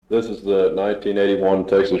This is the 1981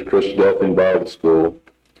 Texas Christian Bible School,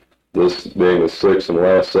 this being the sixth and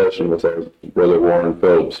last session with our brother Warren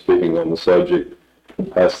Phillips speaking on the subject,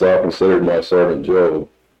 Hast thou considered my servant Job?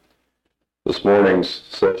 This morning's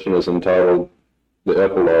session is entitled The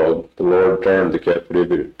Epilogue, the Lord Turned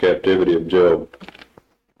the Captivity of Job.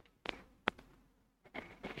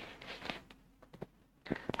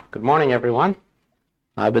 Good morning, everyone.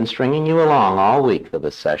 I've been stringing you along all week for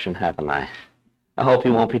this session, haven't I? I hope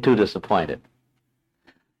you won't be too disappointed.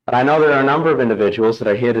 But I know there are a number of individuals that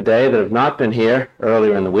are here today that have not been here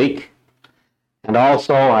earlier in the week. And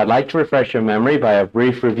also, I'd like to refresh your memory by a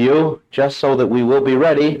brief review, just so that we will be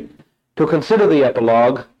ready to consider the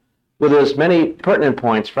epilogue with as many pertinent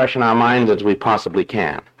points fresh in our minds as we possibly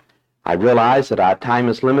can. I realize that our time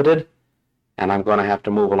is limited, and I'm going to have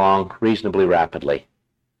to move along reasonably rapidly.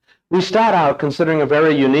 We start out considering a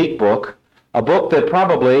very unique book, a book that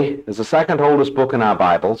probably is the second oldest book in our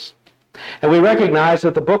Bibles. And we recognize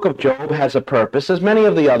that the book of Job has a purpose, as many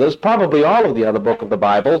of the others, probably all of the other book of the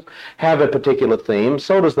Bible, have a particular theme.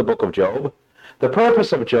 So does the book of Job. The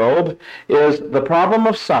purpose of Job is the problem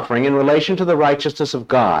of suffering in relation to the righteousness of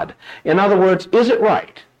God. In other words, is it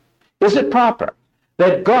right? Is it proper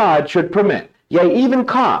that God should permit, yea, even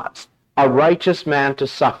cause, a righteous man to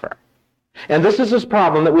suffer? And this is this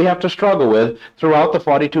problem that we have to struggle with throughout the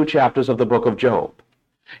 42 chapters of the book of Job.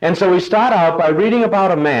 And so we start out by reading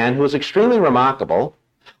about a man who is extremely remarkable,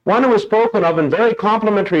 one who is spoken of in very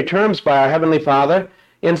complimentary terms by our Heavenly Father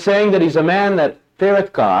in saying that he's a man that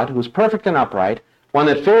feareth God, who is perfect and upright, one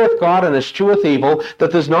that feareth God and escheweth evil,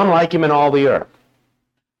 that there's none like him in all the earth.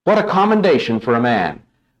 What a commendation for a man.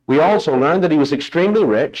 We also learn that he was extremely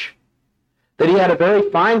rich, that he had a very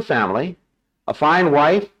fine family, a fine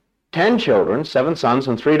wife, 10 children, 7 sons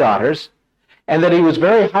and 3 daughters, and that he was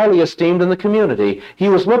very highly esteemed in the community. He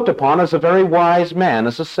was looked upon as a very wise man,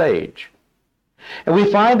 as a sage. And we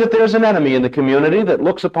find that there's an enemy in the community that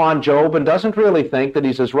looks upon Job and doesn't really think that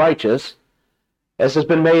he's as righteous as has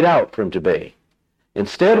been made out for him to be.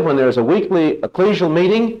 Instead, when there's a weekly ecclesial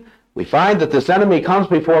meeting, we find that this enemy comes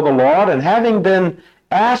before the Lord, and having been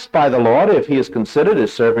asked by the Lord if he is considered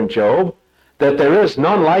his servant Job, that there is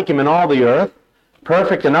none like him in all the earth,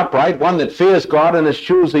 perfect and upright, one that fears God and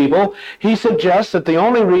eschews evil, he suggests that the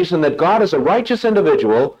only reason that God is a righteous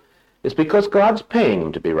individual is because God's paying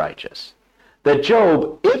him to be righteous. That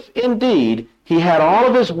Job, if indeed he had all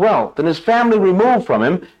of his wealth and his family removed from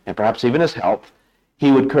him, and perhaps even his health,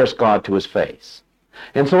 he would curse God to his face.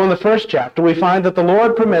 And so in the first chapter we find that the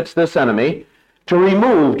Lord permits this enemy to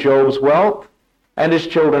remove Job's wealth and his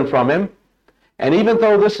children from him. And even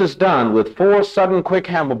though this is done with 4 sudden quick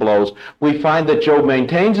hammer blows, we find that Job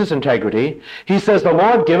maintains his integrity. He says, the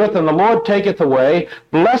Lord giveth and the Lord taketh away.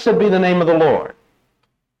 Blessed be the name of the Lord.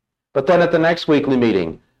 But then at the next weekly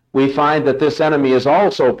meeting, we find that this enemy is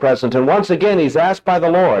also present. And once again, he's asked by the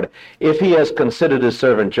Lord if he has considered his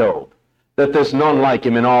servant Job, that there's none like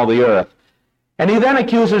him in all the earth. And he then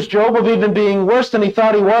accuses Job of even being worse than he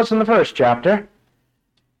thought he was in the first chapter.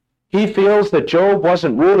 He feels that Job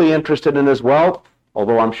wasn't really interested in his wealth,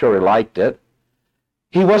 although I'm sure he liked it.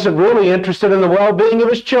 He wasn't really interested in the well-being of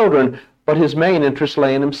his children, but his main interest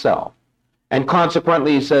lay in himself. And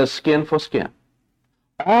consequently, he says, skin for skin.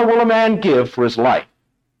 All will a man give for his life.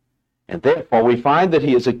 And therefore, we find that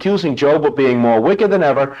he is accusing Job of being more wicked than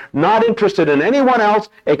ever, not interested in anyone else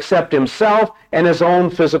except himself and his own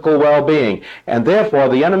physical well-being. And therefore,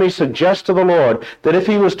 the enemy suggests to the Lord that if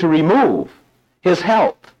he was to remove his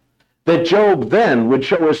health, that Job then would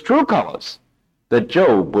show his true colors, that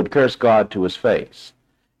Job would curse God to his face.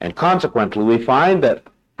 And consequently, we find that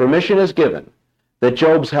permission is given that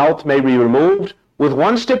Job's health may be removed with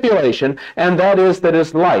one stipulation, and that is that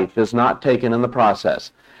his life is not taken in the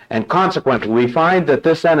process. And consequently, we find that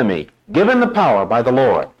this enemy, given the power by the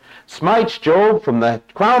Lord, smites Job from the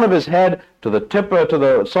crown of his head to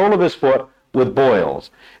the sole of his foot with boils.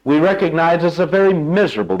 We recognize it's a very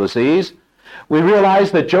miserable disease. We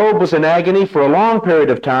realize that Job was in agony for a long period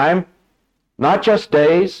of time, not just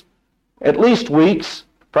days, at least weeks,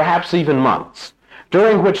 perhaps even months,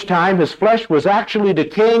 during which time his flesh was actually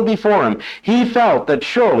decaying before him. He felt that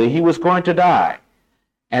surely he was going to die.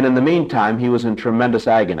 And in the meantime, he was in tremendous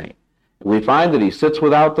agony. We find that he sits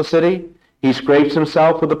without the city, he scrapes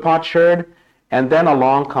himself with the potsherd, and then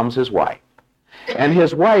along comes his wife. And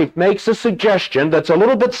his wife makes a suggestion that's a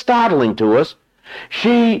little bit startling to us.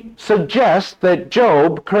 She suggests that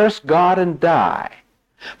Job curse God and die.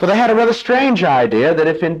 For they had a rather strange idea that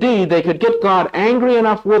if indeed they could get God angry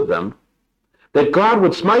enough with them, that God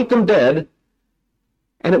would smite them dead.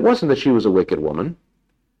 And it wasn't that she was a wicked woman.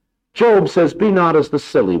 Job says, be not as the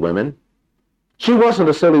silly women. She wasn't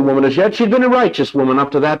a silly woman as yet. She'd been a righteous woman up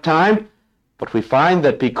to that time. But we find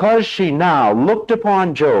that because she now looked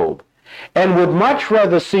upon Job and would much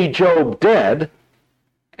rather see Job dead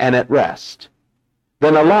and at rest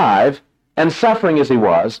than alive and suffering as he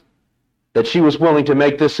was, that she was willing to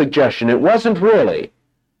make this suggestion. It wasn't really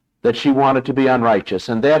that she wanted to be unrighteous,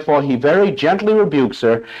 and therefore he very gently rebukes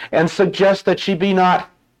her and suggests that she be not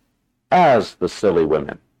as the silly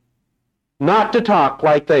women. Not to talk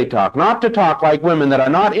like they talk, not to talk like women that are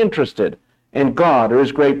not interested in God or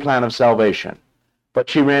his great plan of salvation, but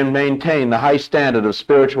she maintained the high standard of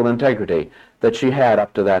spiritual integrity that she had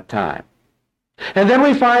up to that time. And then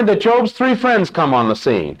we find that Job's three friends come on the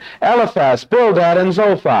scene, Eliphaz, Bildad, and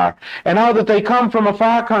Zophar, and how that they come from a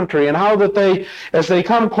far country, and how that they, as they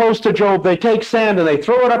come close to Job, they take sand and they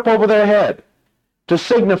throw it up over their head to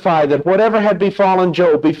signify that whatever had befallen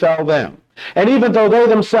Job befell them. And even though they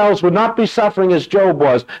themselves would not be suffering as Job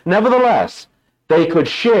was, nevertheless, they could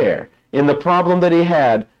share in the problem that he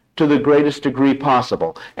had to the greatest degree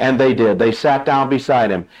possible. And they did. They sat down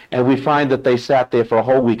beside him. And we find that they sat there for a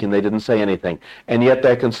whole week and they didn't say anything. And yet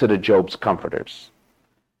they're considered Job's comforters.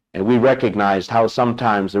 And we recognized how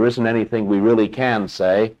sometimes there isn't anything we really can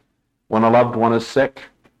say when a loved one is sick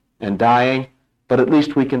and dying, but at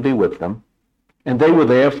least we can be with them. And they were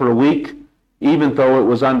there for a week, even though it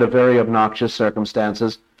was under very obnoxious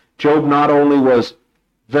circumstances. Job not only was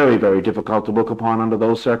very, very difficult to look upon under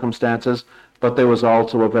those circumstances, but there was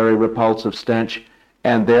also a very repulsive stench.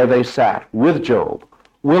 And there they sat with Job,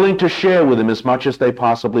 willing to share with him as much as they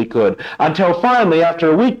possibly could, until finally,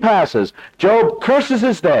 after a week passes, Job curses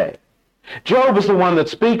his day. Job is the one that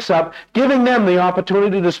speaks up, giving them the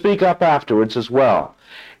opportunity to speak up afterwards as well.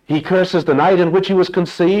 He curses the night in which he was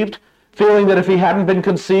conceived, feeling that if he hadn't been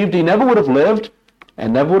conceived, he never would have lived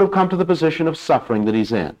and never would have come to the position of suffering that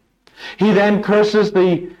he's in. He then curses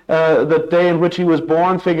the day in which he was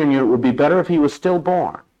born, figuring it would be better if he was still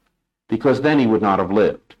born, because then he would not have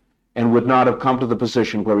lived and would not have come to the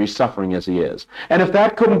position where he's suffering as he is. And if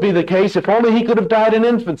that couldn't be the case, if only he could have died in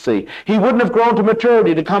infancy, he wouldn't have grown to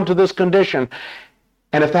maturity to come to this condition.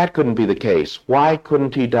 And if that couldn't be the case, why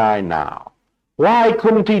couldn't he die now? Why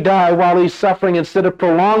couldn't he die while he's suffering instead of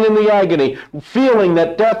prolonging the agony, feeling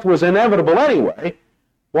that death was inevitable anyway?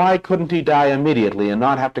 Why couldn't he die immediately and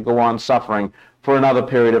not have to go on suffering for another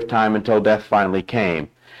period of time until death finally came?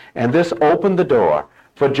 And this opened the door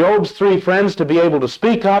for Job's three friends to be able to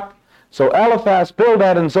speak up. So Eliphaz,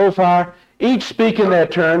 Bildad, and Zophar each speak in their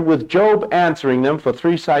turn, with Job answering them for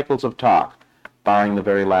 3 cycles of talk, barring the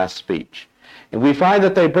very last speech. And we find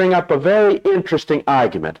that they bring up a very interesting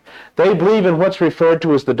argument. They believe in what's referred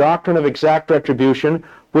to as the doctrine of exact retribution,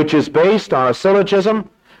 which is based on a syllogism,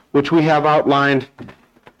 which we have outlined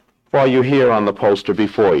for you here on the poster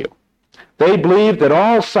before you. They believe that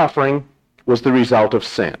all suffering was the result of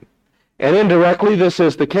sin. And indirectly, this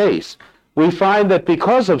is the case. We find that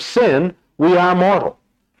because of sin, we are mortal.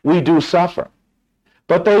 We do suffer.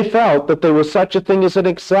 But they felt that there was such a thing as an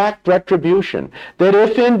exact retribution, that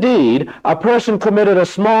if indeed a person committed a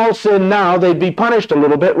small sin now, they'd be punished a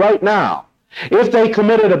little bit right now. If they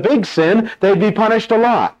committed a big sin, they'd be punished a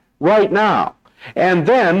lot right now. And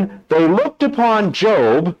then they looked upon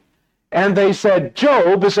Job and they said,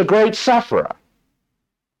 Job is a great sufferer.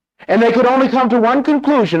 And they could only come to one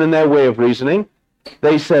conclusion in their way of reasoning.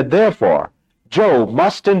 They said, therefore, Job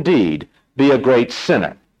must indeed be a great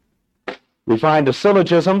sinner. We find a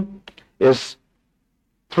syllogism is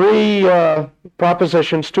 3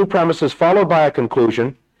 propositions, 2 premises, followed by a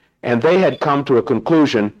conclusion, and they had come to a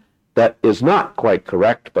conclusion that is not quite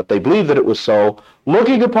correct, but they believe that it was so.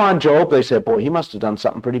 Looking upon Job, they said, boy, he must have done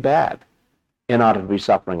something pretty bad in order to be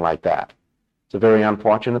suffering like that. It's a very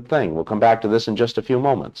unfortunate thing. We'll come back to this in just a few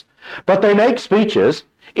moments. But they make speeches,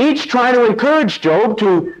 each trying to encourage Job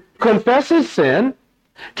to confess his sin,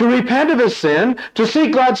 to repent of his sin, to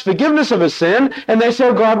seek God's forgiveness of his sin, and they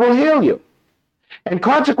say God will heal you. And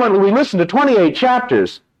consequently, we listen to 28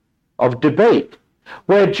 chapters of debate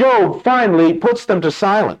where Job finally puts them to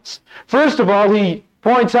silence. First of all, he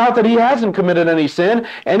points out that he hasn't committed any sin,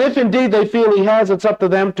 and if indeed they feel he has, it's up to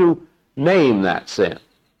them to name that sin.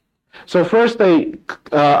 So first they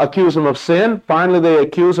accuse him of sin, finally they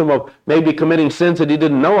accuse him of maybe committing sins that he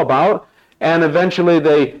didn't know about, and eventually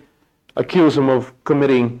they accuse him of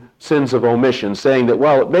committing sins of omission, saying that,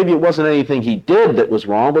 well, maybe it wasn't anything he did that was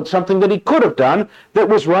wrong, but something that he could have done that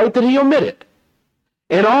was right that he omitted.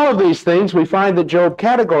 In all of these things, we find that Job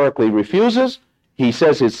categorically refuses. He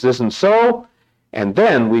says it isn't so. And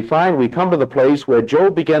then we come to the place where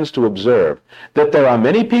Job begins to observe that there are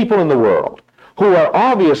many people in the world who are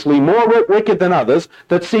obviously more wicked than others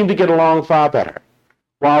that seem to get along far better.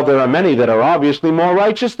 while there are many that are obviously more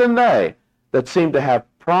righteous than they, that seem to have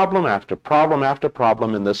problem after problem after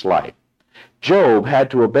problem in this life. Job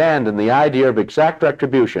had to abandon the idea of exact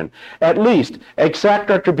retribution, at least exact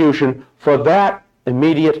retribution for that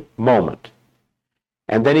immediate moment.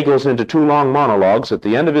 And then he goes into 2 long monologues at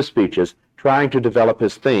the end of his speeches trying to develop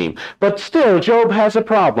his theme. But still, Job has a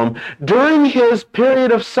problem. During his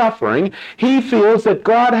period of suffering, he feels that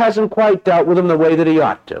God hasn't quite dealt with him the way that he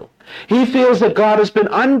ought to. He feels that God has been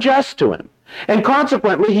unjust to him. And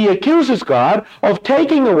consequently, he accuses God of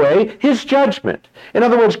taking away his judgment. In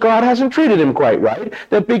other words, God hasn't treated him quite right,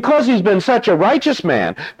 that because he's been such a righteous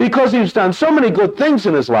man, because he's done so many good things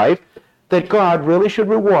in his life, that God really should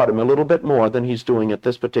reward him a little bit more than he's doing at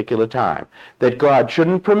this particular time, that God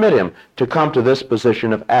shouldn't permit him to come to this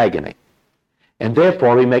position of agony. And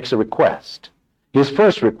therefore, he makes a request. His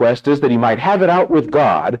first request is that he might have it out with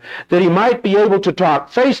God, that he might be able to talk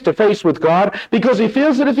face to face with God, because he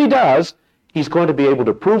feels that if he does, he's going to be able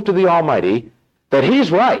to prove to the Almighty that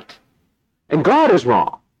he's right and God is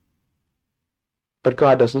wrong. But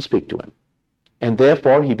God doesn't speak to him. And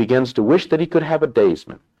therefore, he begins to wish that he could have a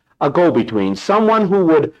daysman, a go-between, someone who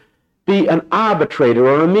would be an arbitrator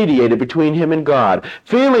or a mediator between him and God,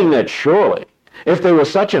 feeling that surely, if there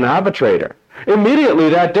was such an arbitrator, immediately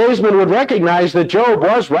that daysman would recognize that Job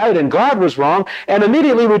was right and God was wrong, and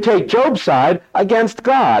immediately would take Job's side against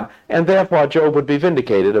God, and therefore Job would be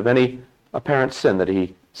vindicated of any apparent sin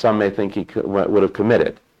that some may think he would have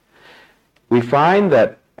committed. We find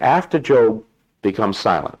that after Job becomes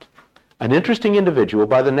silent, an interesting individual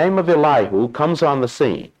by the name of Elihu comes on the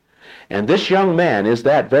scene. And this young man is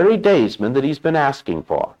that very daysman that he's been asking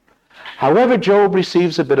for. However, Job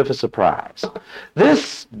receives a bit of a surprise.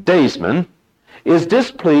 This daysman is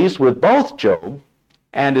displeased with both Job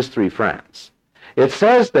and his 3 friends. It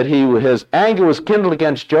says that his anger was kindled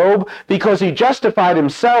against Job because he justified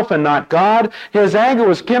himself and not God. His anger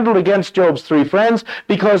was kindled against Job's 3 friends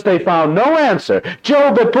because they found no answer.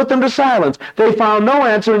 Job had put them to silence. They found no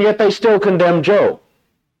answer, and yet they still condemned Job.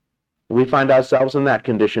 We find ourselves in that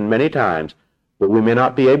condition many times, but we may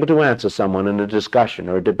not be able to answer someone in a discussion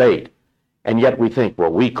or a debate, and yet we think,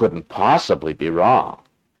 well, we couldn't possibly be wrong,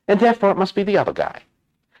 and therefore it must be the other guy.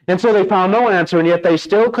 And so they found no answer, and yet they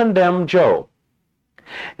still condemned Job.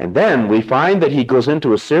 And then we find that he goes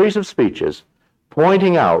into a series of speeches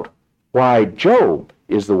pointing out why Job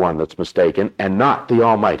is the one that's mistaken and not the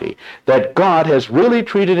Almighty, that God has really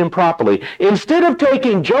treated him properly. Instead of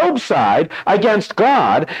taking Job's side against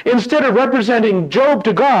God, instead of representing Job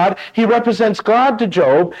to God, he represents God to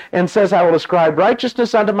Job and says, I will ascribe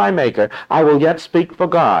righteousness unto my Maker. I will yet speak for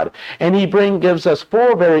God. And he gives us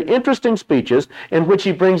 4 very interesting speeches in which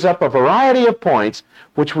he brings up a variety of points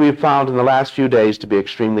which we've found in the last few days to be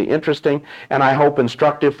extremely interesting and I hope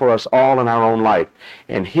instructive for us all in our own life.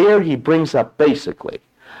 And here he brings up basically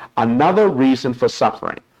another reason for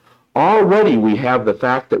suffering. Already we have the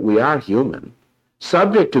fact that we are human,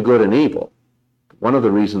 subject to good and evil. One of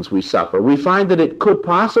the reasons we suffer. We find that it could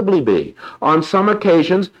possibly be, on some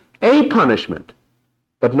occasions, a punishment,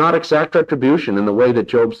 but not exact retribution in the way that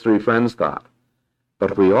Job's 3 friends thought.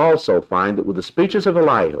 But we also find that with the speeches of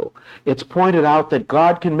Elihu, it's pointed out that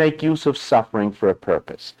God can make use of suffering for a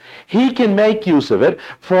purpose. He can make use of it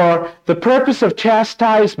for the purpose of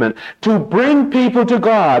chastisement, to bring people to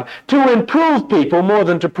God, to improve people more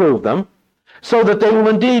than to prove them, so that they will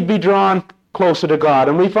indeed be drawn closer to God.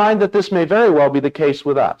 And we find that this may very well be the case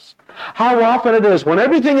with us. How often it is when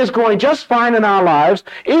everything is going just fine in our lives,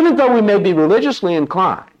 even though we may be religiously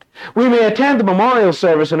inclined, we may attend the memorial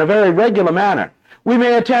service in a very regular manner. We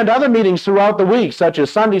may attend other meetings throughout the week, such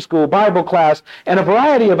as Sunday school, Bible class, and a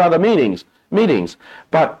variety of other meetings.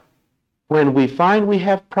 But when we find we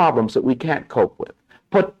have problems that we can't cope with,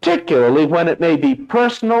 particularly when it may be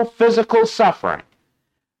personal, physical suffering,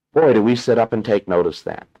 boy, do we sit up and take notice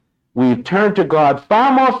then. We turn to God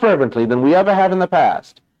far more fervently than we ever have in the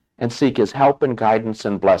past and seek his help and guidance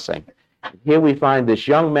and blessing. Here we find this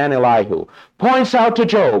young man Elihu points out to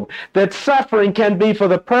Job that suffering can be for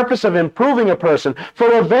the purpose of improving a person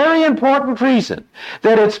for a very important reason,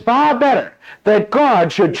 that it's far better that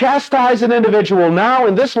God should chastise an individual now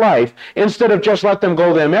in this life instead of just let them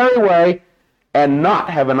go their merry way and not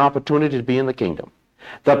have an opportunity to be in the kingdom.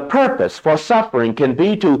 The purpose for suffering can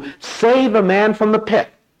be to save a man from the pit,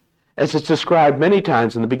 as it's described many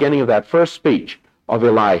times in the beginning of that first speech of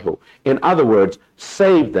Elihu. In other words,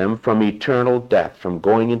 save them from eternal death, from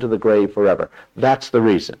going into the grave forever. That's the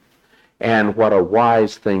reason. And what a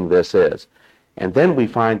wise thing this is. And then we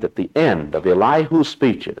find at the end of Elihu's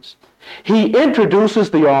speeches, he introduces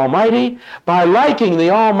the Almighty by likening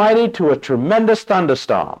the Almighty to a tremendous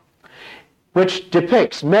thunderstorm. which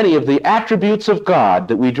depicts many of the attributes of God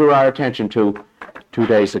that we drew our attention to 2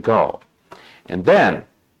 days ago. And then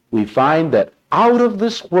we find that out of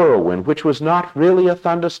this whirlwind, which was not really a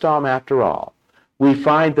thunderstorm after all, we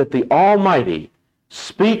find that the Almighty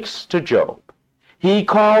speaks to Job. He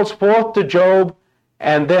calls forth to Job,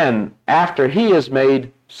 and then after he has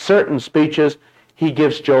made certain speeches, he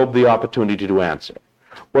gives Job the opportunity to answer.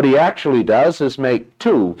 What he actually does is make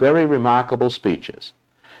two very remarkable speeches.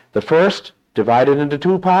 The first divided into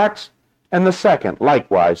two parts, and the second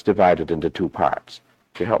likewise divided into two parts.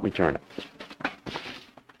 If you help me turn it.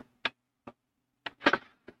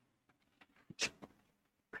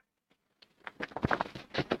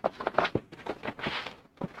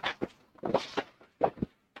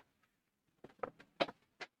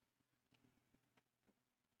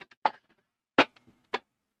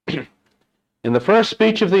 In the first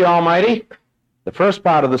speech of the Almighty, the first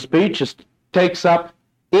part of the speech takes up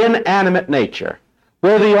inanimate nature,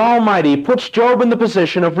 where the Almighty puts Job in the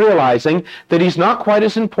position of realizing that he's not quite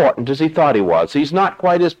as important as he thought he was. He's not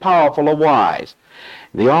quite as powerful or wise.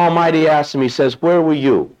 The Almighty asks him, he says, "Where were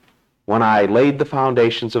you when I laid the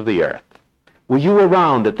foundations of the earth? Were you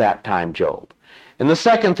around at that time, Job?" And the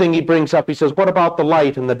second thing he brings up, he says, "What about the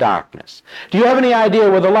light and the darkness? Do you have any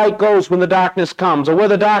idea where the light goes when the darkness comes, or where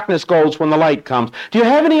the darkness goes when the light comes? Do you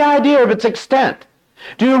have any idea of its extent?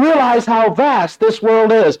 Do you realize how vast this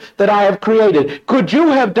world is that I have created? Could you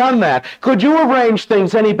have done that? Could you arrange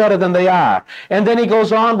things any better than they are?" And then he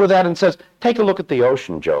goes on with that and says, "Take a look at the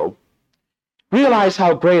ocean, Job. Realize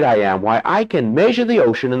how great I am. Why, I can measure the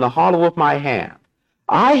ocean in the hollow of my hand.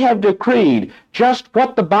 I have decreed just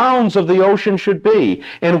what the bounds of the ocean should be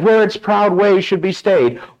and where its proud waves should be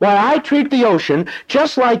stayed. Why, I treat the ocean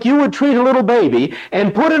just like you would treat a little baby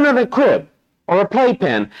and put it in a crib or a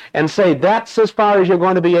playpen and say, that's as far as you're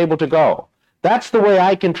going to be able to go. That's the way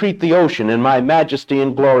I can treat the ocean in my majesty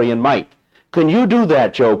and glory and might. Can you do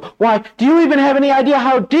that, Job? Why, do you even have any idea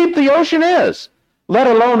how deep the ocean is, let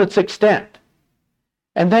alone its extent?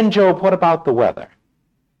 And then, Job, what about the weather?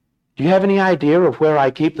 Do you have any idea of where I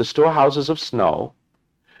keep the storehouses of snow?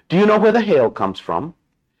 Do you know where the hail comes from?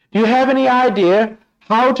 Do you have any idea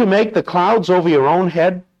how to make the clouds over your own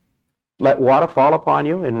head let water fall upon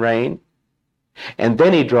you in rain?" And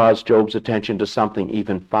then he draws Job's attention to something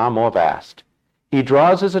even far more vast. He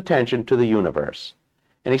draws his attention to the universe.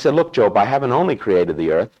 And he said, "Look, Job, I haven't only created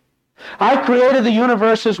the earth. I created the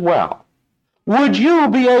universe as well. Would you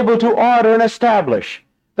be able to order and establish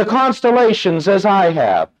the constellations as I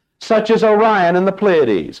have, such as Orion and the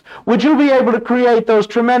Pleiades? Would you be able to create those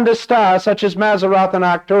tremendous stars such as Mazzaroth and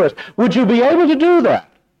Arcturus? Would you be able to do that?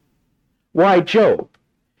 Why, Job,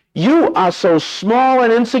 you are so small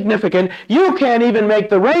and insignificant, you can't even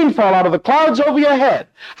make the rain fall out of the clouds over your head.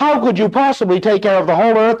 How could you possibly take care of the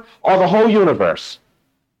whole earth or the whole universe?"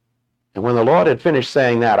 And when the Lord had finished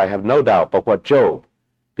saying that, I have no doubt but what Job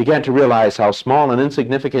began to realize how small and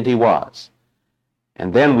insignificant he was.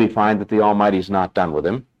 And then we find that the Almighty is not done with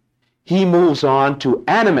him. He moves on to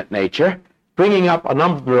animate nature, bringing up a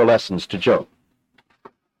number of lessons to Job.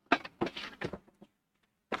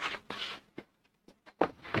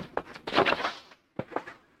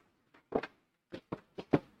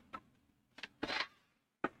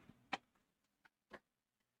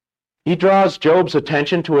 He draws Job's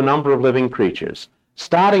attention to a number of living creatures,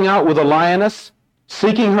 starting out with a lioness,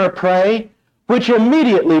 seeking her prey, which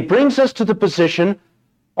immediately brings us to the position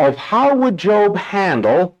of how would Job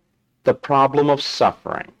handle the problem of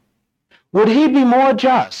suffering. Would he be more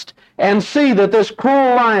just and see that this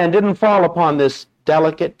cruel lion didn't fall upon this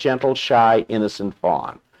delicate, gentle, shy, innocent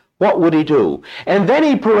fawn? What would he do? And then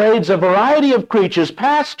he parades a variety of creatures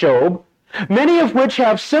past Job, many of which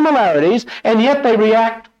have similarities, and yet they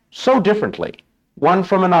react so differently, one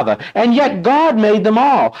from another. And yet God made them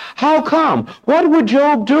all. How come? What would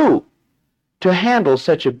Job do to handle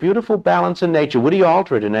such a beautiful balance in nature? Would he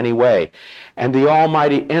alter it in any way? And the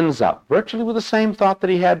Almighty ends up virtually with the same thought that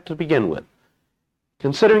he had to begin with,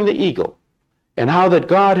 considering the eagle, and how that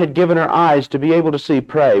God had given her eyes to be able to see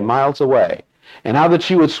prey miles away, and how that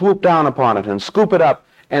she would swoop down upon it and scoop it up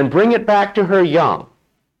and bring it back to her young,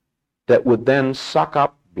 that would then suck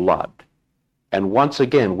up blood. And once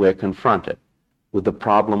again we're confronted with the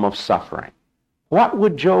problem of suffering. What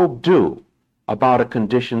would Job do about a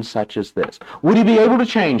condition such as this? Would he be able to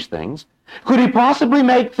change things? Could he possibly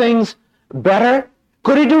make things better?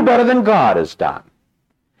 Could he do better than God has done?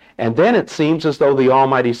 And then it seems as though the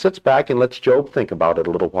Almighty sits back and lets Job think about it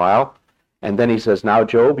a little while. And then he says, "Now,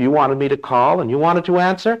 Job, you wanted me to call and you wanted to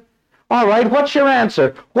answer? All right, what's your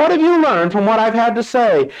answer? What have you learned from what I've had to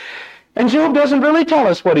say?" And Job doesn't really tell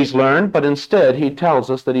us what he's learned, but instead he tells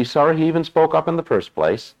us that he's sorry he even spoke up in the first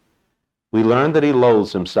place. We learn that he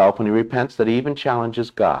loathes himself when he repents, that he even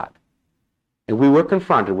challenges God. And we were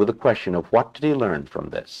confronted with the question of what did he learn from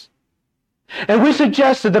this? And we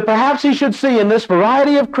suggested that perhaps he should see in this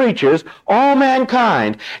variety of creatures all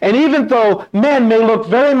mankind. And even though men may look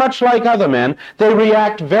very much like other men, they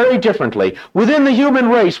react very differently. Within the human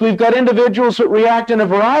race, we've got individuals that react in a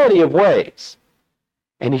variety of ways.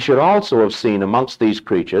 And he should also have seen amongst these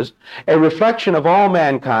creatures a reflection of all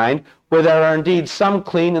mankind, where there are indeed some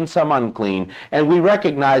clean and some unclean. And we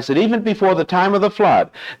recognize that even before the time of the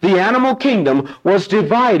flood, the animal kingdom was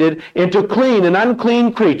divided into clean and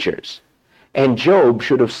unclean creatures. And Job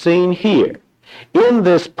should have seen here, in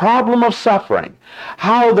this problem of suffering,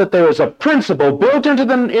 how that there is a principle built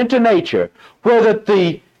into nature where that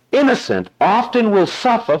the innocent often will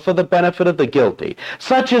suffer for the benefit of the guilty,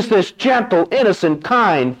 such as this gentle, innocent,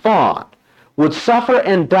 kind fawn would suffer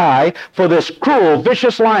and die for this cruel,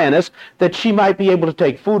 vicious lioness, that she might be able to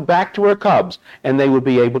take food back to her cubs, and they would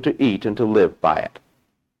be able to eat and to live by it.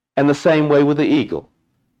 And the same way with the eagle,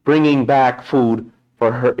 bringing back food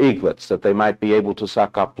for her eaglets, that they might be able to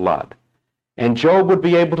suck up blood. And Job would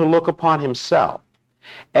be able to look upon himself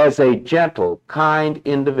as a gentle, kind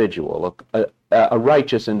individual, a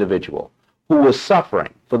righteous individual, who was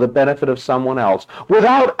suffering for the benefit of someone else,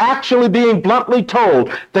 without actually being bluntly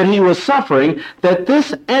told that he was suffering, that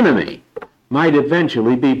this enemy might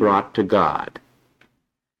eventually be brought to God.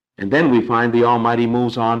 And then we find the Almighty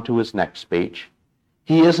moves on to his next speech.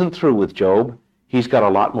 He isn't through with Job. He's got a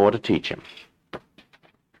lot more to teach him.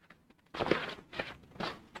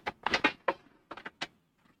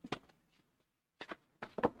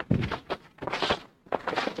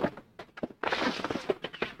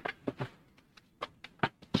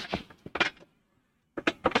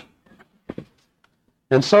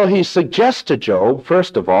 And so he suggests to Job,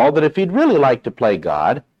 first of all, that if he'd really like to play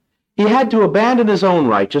God, he had to abandon his own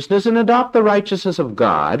righteousness and adopt the righteousness of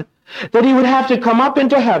God, that he would have to come up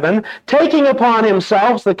into heaven, taking upon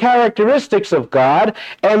himself the characteristics of God,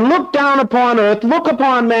 and look down upon earth, look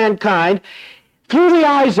upon mankind, through the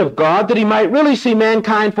eyes of God, that he might really see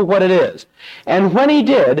mankind for what it is. And when he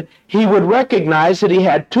did, he would recognize that he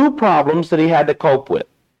had two problems that he had to cope with.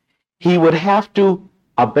 He would have to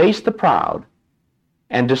abase the proud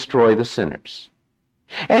and destroy the sinners.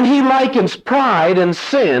 And he likens pride and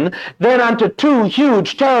sin then unto two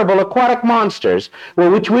huge, terrible aquatic monsters,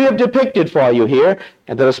 which we have depicted for you here,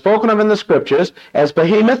 and that are spoken of in the Scriptures as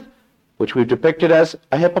Behemoth, which we've depicted as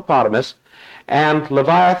a hippopotamus, and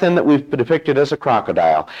Leviathan, that we've depicted as a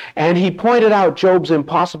crocodile. And he pointed out Job's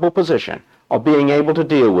impossible position of being able to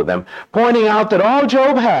deal with them, pointing out that all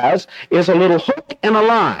Job has is a little hook and a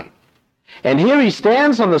line. And here he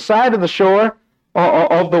stands on the side of the shore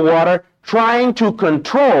of the water, trying to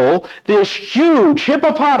control this huge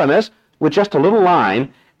hippopotamus with just a little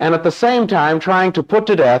line, and at the same time trying to put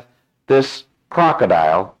to death this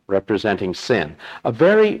crocodile representing sin. A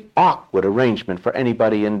very awkward arrangement for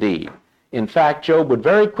anybody indeed. In fact, Job would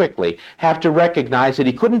very quickly have to recognize that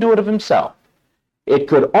he couldn't do it of himself. It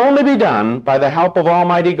could only be done by the help of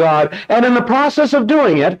Almighty God, and in the process of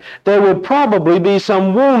doing it, there would probably be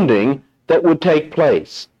some wounding that would take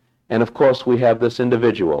place. And of course, we have this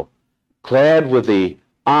individual clad with the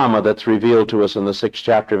armor that's revealed to us in the 6th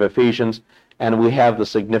chapter of Ephesians, and we have the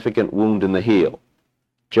significant wound in the heel.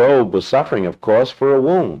 Job was suffering, of course, for a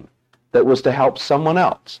wound that was to help someone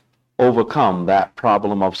else overcome that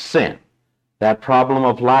problem of sin, that problem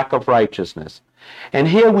of lack of righteousness. And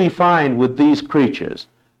here we find with these creatures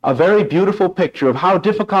a very beautiful picture of how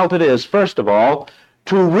difficult it is, first of all,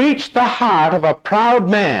 to reach the heart of a proud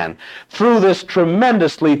man through this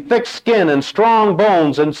tremendously thick skin and strong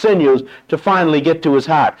bones and sinews to finally get to his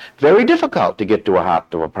heart. Very difficult to get to a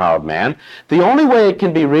heart of a proud man. The only way it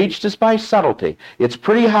can be reached is by subtlety. It's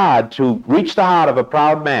pretty hard to reach the heart of a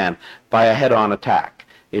proud man by a head-on attack.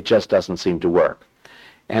 It just doesn't seem to work.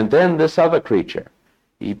 And then this other creature,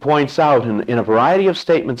 he points out in a variety of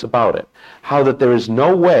statements about it, how that there is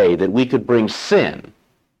no way that we could bring sin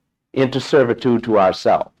into servitude to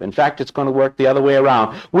ourselves. In fact, it's going to work the other way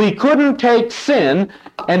around. We couldn't take sin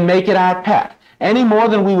and make it our pet, any more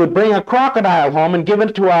than we would bring a crocodile home and give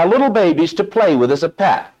it to our little babies to play with as a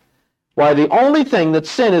pet. Why, the only thing that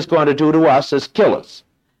sin is going to do to us is kill us.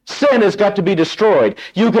 Sin has got to be destroyed.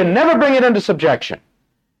 You can never bring it into subjection.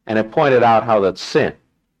 And it pointed out how that sin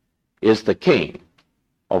is the king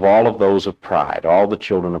of all of those of pride, all the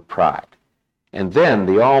children of pride. And then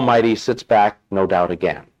the Almighty sits back, no doubt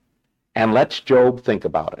again, and lets Job think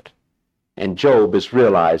about it. And Job has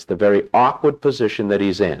realized the very awkward position that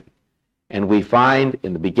he's in. And we find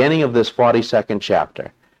in the beginning of this 42nd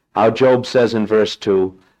chapter how Job says in verse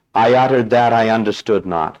 2, I uttered that I understood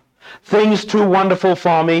not, things too wonderful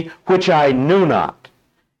for me which I knew not.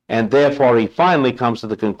 And therefore he finally comes to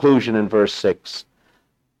the conclusion in verse 6,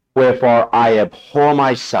 wherefore I abhor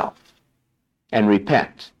myself and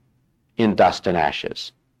repent in dust and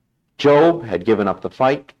ashes. Job had given up the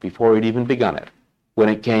fight before he'd even begun it when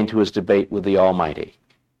it came to his debate with the Almighty.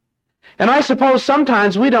 And I suppose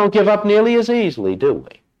sometimes we don't give up nearly as easily, do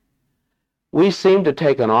we? We seem to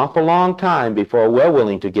take an awful long time before we're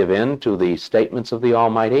willing to give in to the statements of the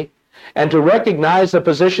Almighty and to recognize the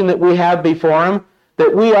position that we have before Him,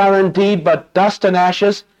 that we are indeed but dust and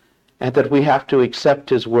ashes, and that we have to accept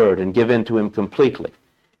His word and give in to Him completely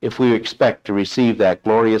if we expect to receive that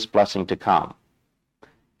glorious blessing to come.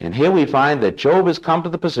 And here we find that Job has come to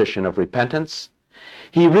the position of repentance.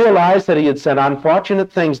 He realized that he had said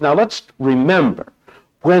unfortunate things. Now let's remember,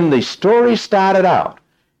 when the story started out,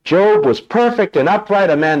 Job was perfect and upright,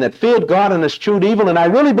 a man that feared God and eschewed evil, and I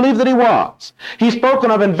really believe that he was. He's spoken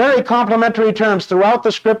of in very complimentary terms throughout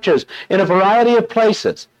the Scriptures in a variety of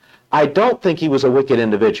places. I don't think he was a wicked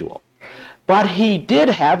individual. But he did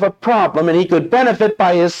have a problem, and he could benefit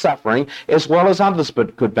by his suffering as well as others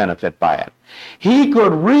could benefit by it. He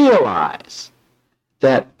could realize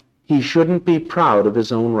that he shouldn't be proud of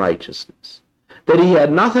his own righteousness, that he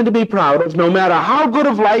had nothing to be proud of no matter how good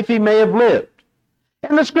of life he may have lived.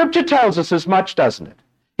 And the Scripture tells us as much, doesn't it?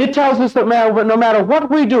 It tells us that no matter what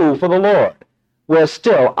we do for the Lord, we're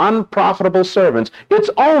still unprofitable servants. It's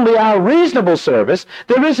only our reasonable service.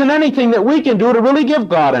 There isn't anything that we can do to really give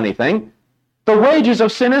God anything. The wages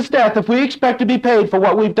of sin is death if we expect to be paid for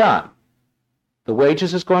what we've done. The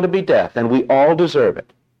wages is going to be death, and we all deserve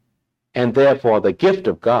it. And therefore, the gift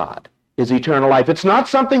of God is eternal life. It's not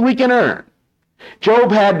something we can earn.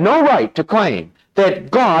 Job had no right to claim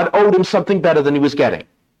that God owed him something better than he was getting.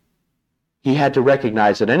 He had to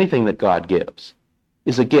recognize that anything that God gives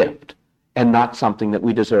is a gift and not something that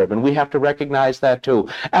we deserve. And we have to recognize that too.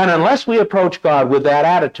 And unless we approach God with that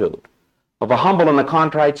attitude of a humble and a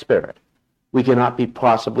contrite spirit, we cannot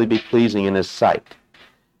possibly be pleasing in His sight.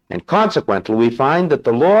 And consequently, we find that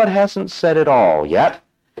the Lord hasn't said it all yet.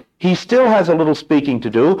 He still has a little speaking to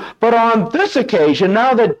do, but on this occasion,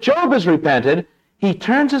 now that Job has repented, he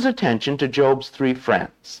turns his attention to Job's three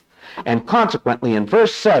friends. And consequently, in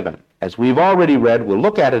verse 7, as we've already read, we'll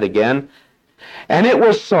look at it again, and it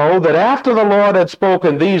was so that after the Lord had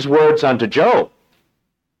spoken these words unto Job,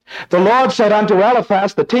 the Lord said unto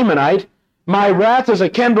Eliphaz the Temanite, My wrath is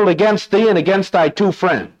kindled against thee and against thy two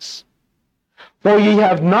friends. For ye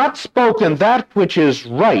have not spoken that which is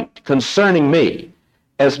right concerning me,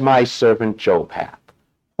 as my servant Job hath.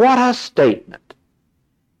 What a statement!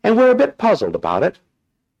 And we're a bit puzzled about it.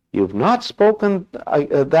 You've not spoken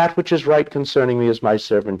that which is right concerning me, as my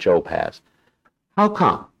servant Job has. How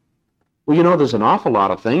come? Well, you know, there's an awful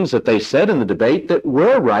lot of things that they said in the debate that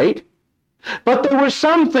were right, but there were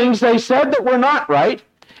some things they said that were not right,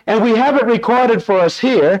 and we have it recorded for us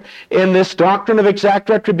here in this doctrine of exact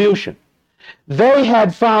retribution. They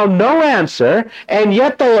had found no answer, and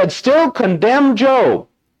yet they had still condemned Job.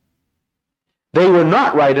 They were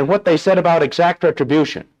not right in what they said about exact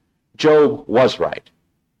retribution. Job was right.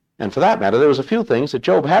 And for that matter, there was a few things that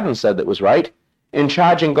Job hadn't said that was right in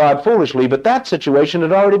charging God foolishly, but that situation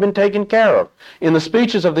had already been taken care of in the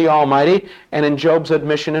speeches of the Almighty and in Job's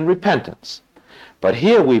admission and repentance. But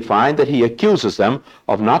here we find that he accuses them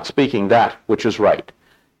of not speaking that which is right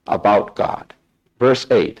about God. Verse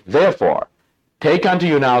 8, Therefore, take unto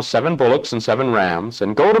you now 7 bullocks and 7 rams,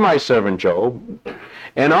 and go to my servant Job,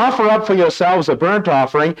 and offer up for yourselves a burnt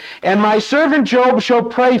offering, and my servant Job shall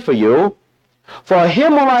pray for you. For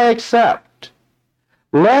him will I accept,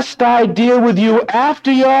 lest I deal with you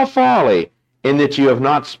after your folly, in that you have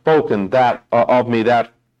not spoken that of me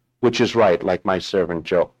that which is right, like my servant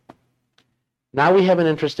Job. Now we have an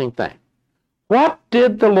interesting thing. What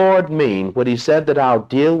did the Lord mean when he said that I'll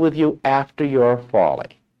deal with you after your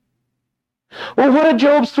folly? Well, what did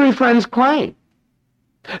Job's 3 friends claim?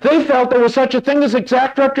 They felt there was such a thing as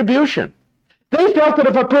exact retribution. They felt that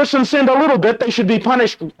if a person sinned a little bit, they should be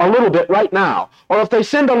punished a little bit right now. Or if they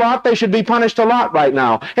sinned a lot, they should be punished a lot right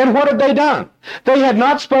now. And what had they done? They had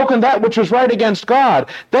not spoken that which was right against God.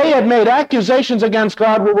 They had made accusations against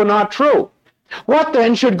God that were not true. What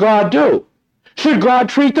then should God do? Should God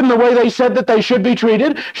treat them the way they said that they should be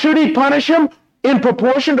treated? Should he punish them in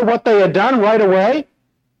proportion to what they had done right away?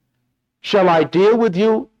 Shall I deal with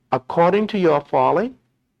you according to your folly?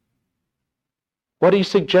 What he's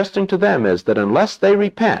suggesting to them is that unless they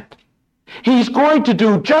repent, he's going to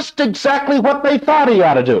do just exactly what they thought he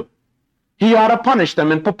ought to do. He ought to punish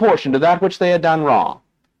them in proportion to that which they had done wrong.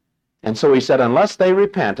 And so he said, unless they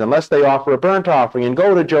repent, unless they offer a burnt offering and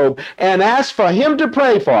go to Job and ask for him to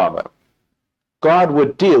pray for them, God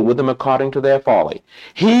would deal with them according to their folly.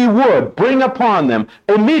 He would bring upon them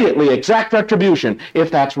immediately exact retribution if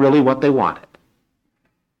that's really what they wanted.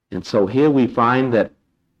 And so here we find that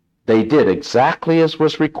they did exactly as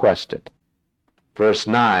was requested. Verse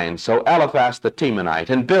 9, so Eliphaz the Temanite,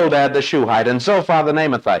 and Bildad the Shuhite, and Zophar the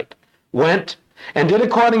Naamathite went and did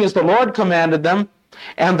according as the Lord commanded them,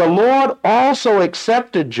 and the Lord also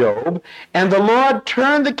accepted Job, and the Lord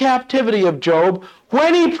turned the captivity of Job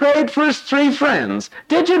when he prayed for his three friends.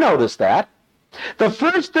 Did you notice that? The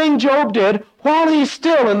first thing Job did while he's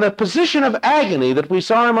still in the position of agony that we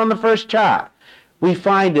saw him on the first chart, we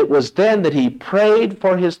find it was then that he prayed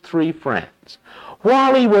for his three friends.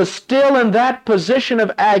 While he was still in that position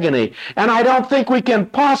of agony, and I don't think we can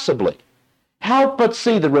possibly help but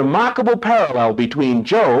see the remarkable parallel between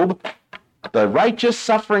Job, the righteous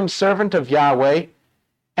suffering servant of Yahweh,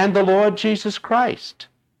 and the Lord Jesus Christ,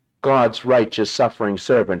 God's righteous suffering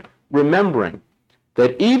servant, remembering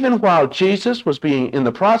that even while Jesus was being in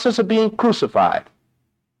the process of being crucified,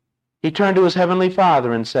 he turned to his heavenly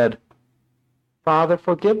Father and said, Father,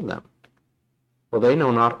 forgive them, for they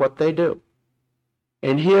know not what they do.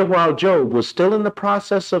 And here, while Job was still in the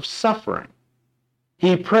process of suffering,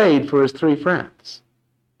 he prayed for his three friends,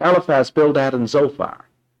 Eliphaz, Bildad, and Zophar.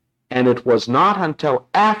 And it was not until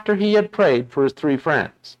after he had prayed for his three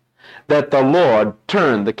friends that the Lord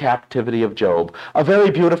turned the captivity of Job. A very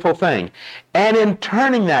beautiful thing. And in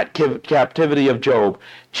turning that captivity of Job,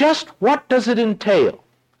 just what does it entail?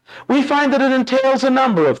 We find that it entails a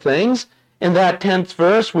number of things. In that 10th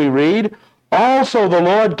verse we read, also the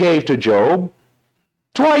Lord gave to Job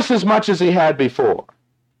twice as much as he had before.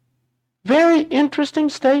 Very interesting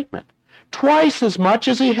statement. Twice as much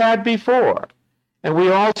as he had before. And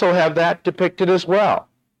we also have that depicted as well.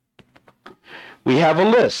 We have a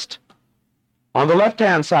list on the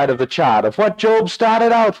left-hand side of the chart of what Job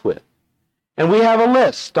started out with. And we have a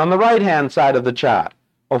list on the right-hand side of the chart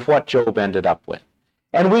of what Job ended up with.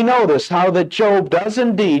 And we notice how that Job does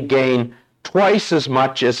indeed gain twice as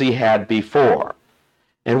much as he had before.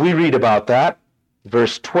 And we read about that,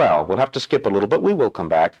 verse 12. We'll have to skip a little, but we will come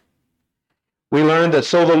back. We learn that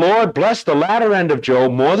so the Lord blessed the latter end of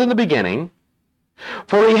Job more than the beginning,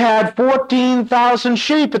 for he had 14,000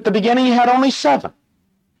 sheep. At the beginning he had only 7.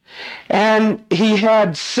 And he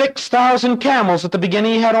had 6,000 camels. At the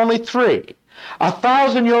beginning he had only 3.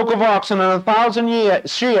 1,000 yoke of oxen and 1,000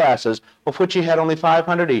 she-asses, of which he had only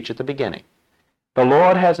 500 each at the beginning. The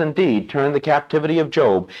Lord has indeed turned the captivity of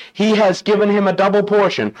Job. He has given him a double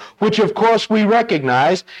portion, which of course we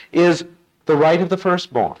recognize is the right of the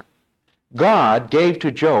firstborn. God gave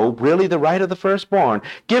to Job really the right of the firstborn,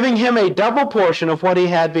 giving him a double portion of what he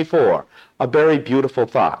had before. A very beautiful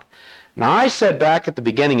thought. Now, I said back at the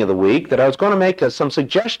beginning of the week that I was going to make some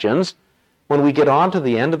suggestions when we get on to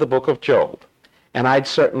the end of the book of Job, and I'd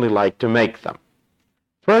certainly like to make them.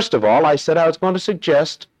 First of all, I said I was going to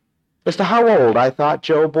suggest as to how old I thought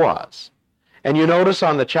Job was. And you notice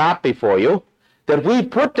on the chart before you that we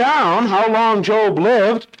put down how long Job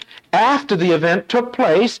lived after the event took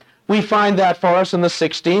place. We find that for us in the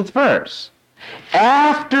 16th verse.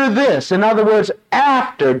 After this, in other words,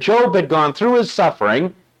 after Job had gone through his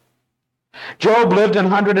suffering, Job lived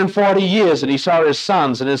 140 years, and he saw his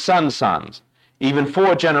sons and his sons' sons, even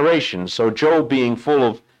 4 generations. So Job, being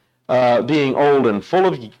old and full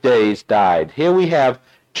of days, died. Here we have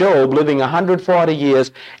Job living 140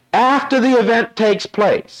 years after the event takes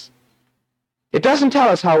place. It doesn't tell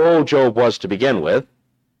us how old Job was to begin with,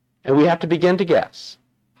 and we have to begin to guess.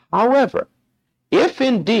 However, if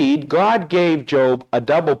indeed God gave Job a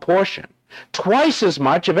double portion, twice as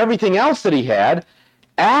much of everything else that he had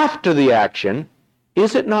after the action,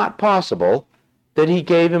 is it not possible that he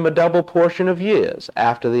gave him a double portion of years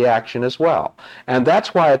after the action as well? And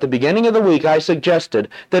that's why at the beginning of the week I suggested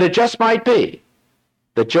that it just might be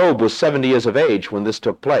that Job was 70 years of age when this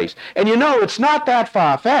took place. And you know, it's not that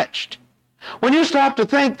far-fetched. When you stop to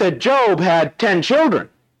think that Job had 10 children,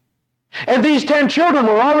 and these 10 children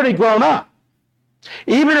were already grown up,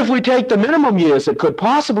 even if we take the minimum years that could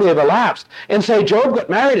possibly have elapsed and say Job got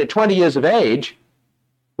married at 20 years of age,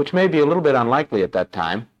 which may be a little bit unlikely at that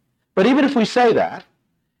time, but even if we say that,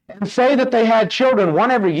 and say that they had children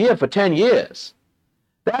one every year for 10 years,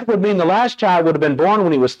 that would mean the last child would have been born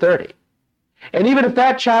when he was 30. And even if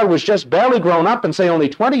that child was just barely grown up and say only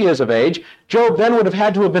 20 years of age, Job then would have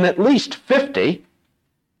had to have been at least 50.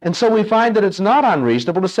 And so we find that it's not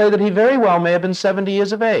unreasonable to say that he very well may have been 70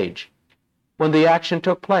 years of age when the action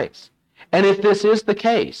took place. And if this is the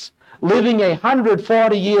case, living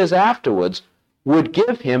 140 years afterwards would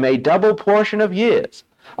give him a double portion of years,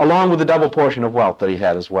 along with the double portion of wealth that he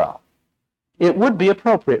had as well. It would be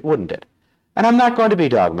appropriate, wouldn't it? And I'm not going to be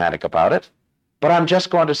dogmatic about it, but I'm just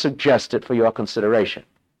going to suggest it for your consideration.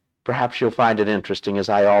 Perhaps you'll find it interesting, as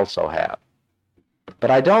I also have.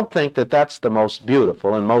 But I don't think that that's the most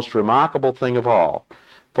beautiful and most remarkable thing of all.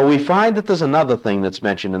 For we find that there's another thing that's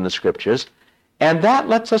mentioned in the Scriptures, and that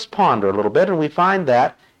lets us ponder a little bit, and we find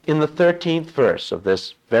that in the 13th verse of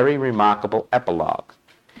this very remarkable epilogue.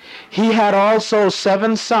 He had also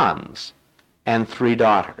 7 sons and 3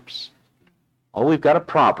 daughters. Oh, we've got a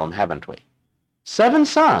problem, haven't we? 7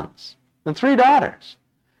 sons and 3 daughters.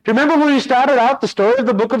 Do you remember when we started out the story of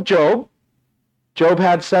the book of Job? Job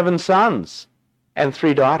had 7 sons and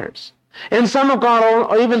 3 daughters. And some have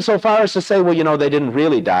gone even so far as to say, well, you know, they didn't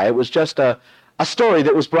really die. It was just a story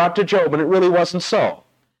that was brought to Job, and it really wasn't so.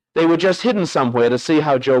 They were just hidden somewhere to see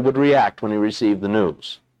how Job would react when he received the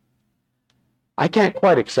news. I can't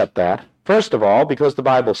quite accept that. First of all, because the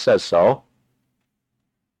Bible says so.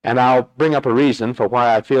 And I'll bring up a reason for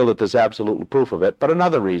why I feel that there's absolute proof of it. But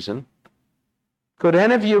another reason, could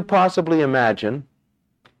any of you possibly imagine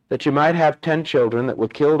that you might have 10 children that were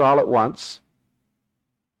killed all at once,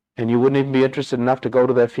 and you wouldn't even be interested enough to go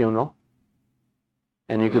to their funeral,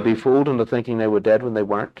 and you could be fooled into thinking they were dead when they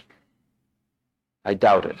weren't? I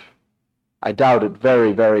doubt it. I doubt it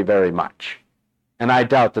very, very, very much. And I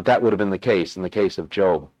doubt that that would have been the case in the case of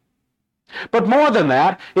Job. But more than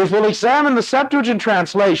that, if we'll examine the Septuagint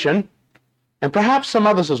translation, and perhaps some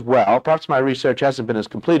others as well, perhaps my research hasn't been as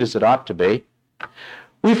complete as it ought to be,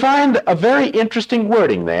 we find a very interesting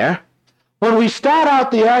wording there. When we start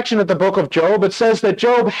out the action of the book of Job, it says that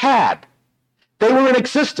Job had. They were in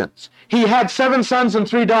existence. He had 7 sons and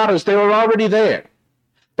 3 daughters. They were already there.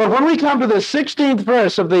 But when we come to the 16th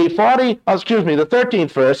verse of the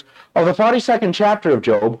 13th verse of the 42nd chapter of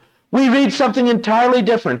Job, we read something entirely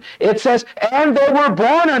different. It says, and there were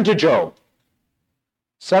born unto Job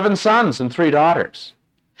 7 sons and 3 daughters.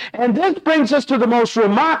 And this brings us to the most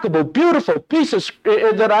remarkable, beautiful piece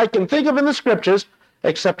that I can think of in the Scriptures,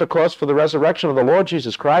 except, of course, for the resurrection of the Lord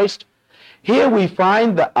Jesus Christ. Here we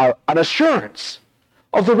find an assurance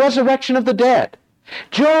of the resurrection of the dead.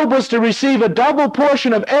 Job was to receive a double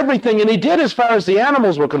portion of everything, and he did as far as the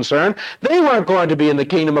animals were concerned. They weren't going to be in the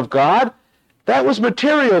kingdom of God. That was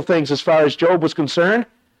material things as far as Job was concerned,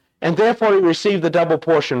 and therefore he received the double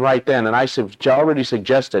portion right then. And I already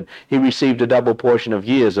suggested he received a double portion of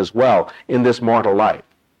years as well in this mortal life.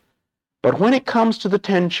 But when it comes to the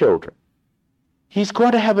 10 children, he's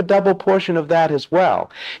going to have a double portion of that as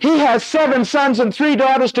well. He has 7 sons and 3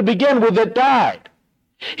 daughters to begin with that died.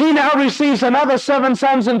 He now receives another 7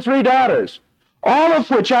 sons and 3 daughters, all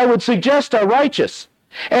of which I would suggest are righteous.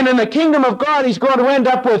 And in the kingdom of God, he's going to end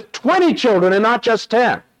up with 20 children and not just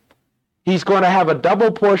 10. He's going to have a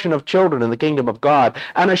double portion of children in the kingdom of God,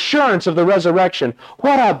 an assurance of the resurrection.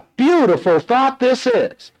 What a beautiful thought this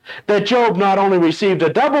is, that Job not only received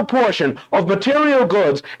a double portion of material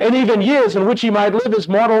goods and even years in which he might live his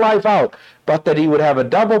mortal life out, but that he would have a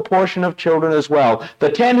double portion of children as well.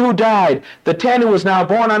 The 10 who died, the 10 who was now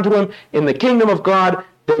born unto him in the kingdom of God,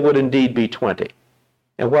 they would indeed be 20.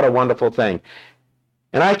 And what a wonderful thing.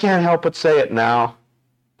 And I can't help but say it now,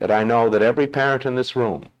 that I know that every parent in this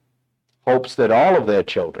room hopes that all of their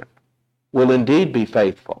children will indeed be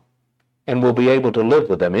faithful and will be able to live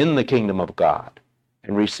with them in the kingdom of God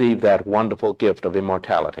and receive that wonderful gift of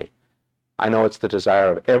immortality. I know it's the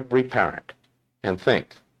desire of every parent, and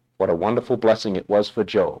think what a wonderful blessing it was for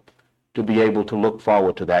Job to be able to look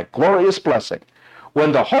forward to that glorious blessing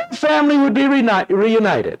when the whole family would be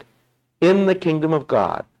reunited in the kingdom of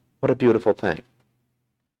God. What a beautiful thing.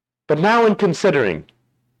 But now, in considering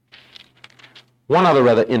one other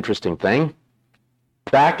rather interesting thing,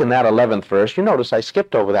 back in that 11th verse, you notice I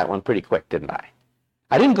skipped over that one pretty quick, didn't I?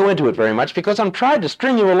 I didn't go into it very much because I'm trying to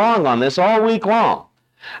string you along on this all week long.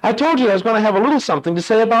 I told you I was going to have a little something to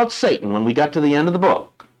say about Satan when we got to the end of the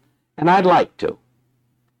book, and I'd like to.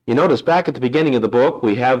 You notice back at the beginning of the book,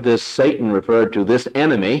 we have this Satan referred to, this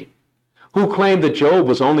enemy, who claimed that Job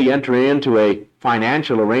was only entering into a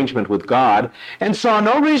financial arrangement with God and saw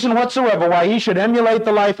no reason whatsoever why he should emulate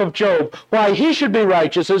the life of Job, why he should be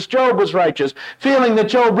righteous as Job was righteous, feeling that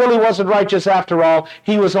Job really wasn't righteous after all.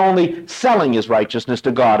 He was only selling his righteousness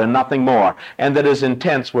to God and nothing more, and that his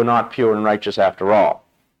intents were not pure and righteous after all.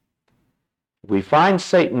 We find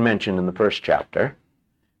Satan mentioned in the 1st chapter.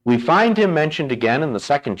 We find him mentioned again in the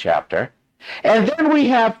 2nd chapter. And then we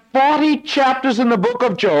have 40 chapters in the book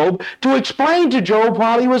of Job to explain to Job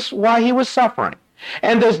why he was suffering.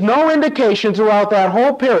 And there's no indication throughout that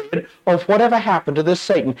whole period of whatever happened to this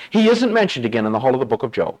Satan. He isn't mentioned again in the whole of the book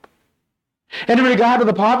of Job. And in regard to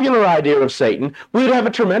the popular idea of Satan, we would have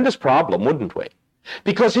a tremendous problem, wouldn't we?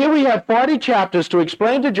 Because here we have 40 chapters to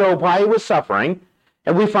explain to Job why he was suffering,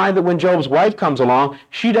 and we find that when Job's wife comes along,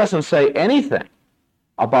 she doesn't say anything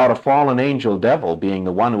about a fallen angel devil being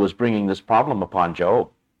the one who was bringing this problem upon Job.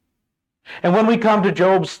 And when we come to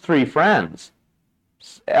Job's three friends,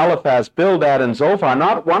 Eliphaz, Bildad, and Zophar,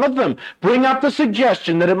 not one of them bring up the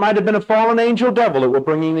suggestion that it might have been a fallen angel devil that were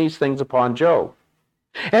bringing these things upon Job.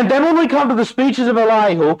 And then when we come to the speeches of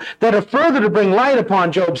Elihu that are further to bring light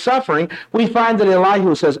upon Job's suffering, we find that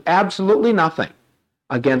Elihu says absolutely nothing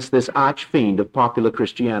against this arch-fiend of popular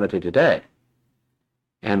Christianity today.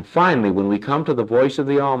 And finally, when we come to the voice of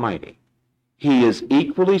the Almighty, he is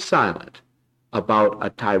equally silent about a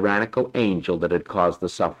tyrannical angel that had caused the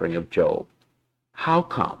suffering of Job. How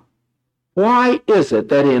come? Why is it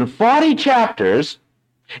that in 40 chapters,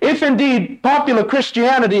 if indeed popular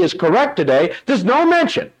Christianity is correct today, there's no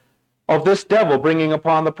mention of this devil bringing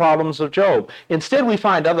upon the problems of Job? Instead, we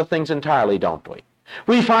find other things entirely, don't we?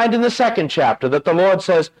 We find in the second chapter that the Lord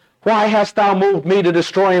says, "Why hast thou moved me to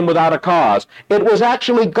destroy him without a cause?" It was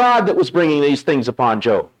actually God that was bringing these things upon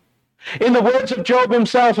Job. In the words of Job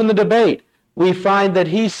himself in the debate, we find that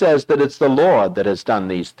he says that it's the Lord that has done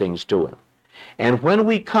these things to him. And when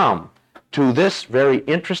we come to this very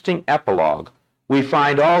interesting epilogue, we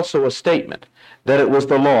find also a statement that it was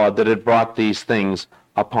the Lord that had brought these things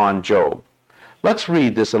upon Job. Let's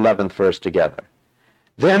read this 11th verse together.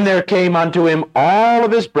 "Then there came unto him all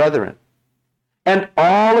of his brethren, and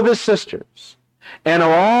all of his sisters, and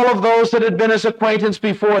all of those that had been his acquaintance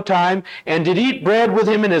before time, and did eat bread with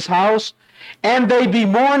him in his house, and they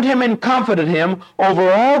bemourned him and comforted him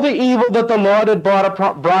over all the evil that the Lord had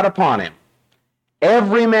brought upon him.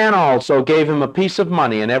 Every man also gave him a piece of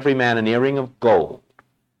money, and every man an earring of gold."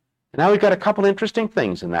 Now we've got a couple interesting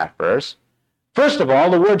things in that verse. First of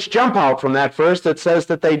all, the words jump out from that verse that says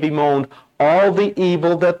that they bemoaned all the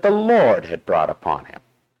evil that the Lord had brought upon him.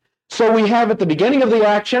 So we have at the beginning of the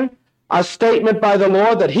action a statement by the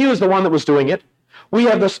Lord that he was the one that was doing it. We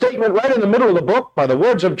have the statement right in the middle of the book by the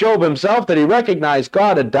words of Job himself that he recognized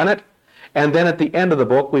God had done it. And then at the end of the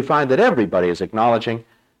book, we find that everybody is acknowledging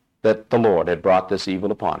that the Lord had brought this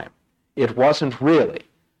evil upon him. It wasn't really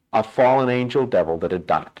a fallen angel devil that had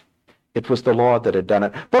done it. It was the Lord that had done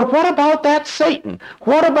it. But what about that Satan?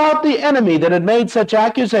 What about the enemy that had made such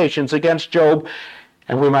accusations against Job,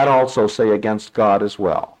 and we might also say against God as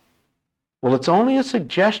well? Well, it's only a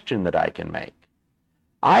suggestion that I can make.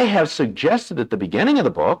 I have suggested at the beginning of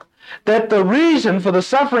the book that the reason for the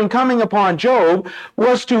suffering coming upon Job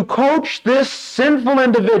was to coach this sinful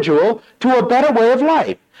individual to a better way of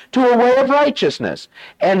life, to a way of righteousness.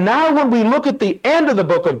 And now when we look at the end of the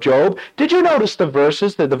book of Job, did you notice the verse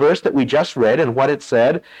that we just read and what it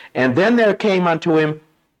said? "And then there came unto him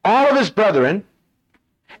all of his brethren,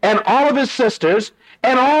 and all of his sisters,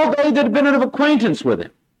 and all they that had been of acquaintance with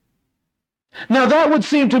him." Now that would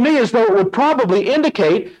seem to me as though it would probably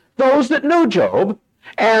indicate those that knew Job,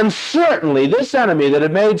 and certainly this enemy that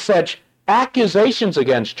had made such accusations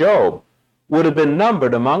against Job would have been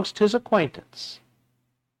numbered amongst his acquaintance.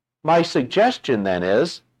 My suggestion then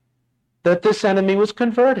is that this enemy was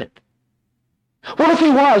converted. Well, if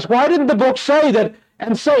he was, why didn't the book say that,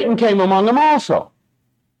 "and Satan came among them also"?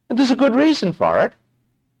 And there's a good reason for it.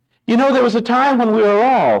 You know, there was a time when we were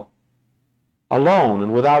all alone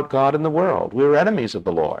and without God in the world. We were enemies of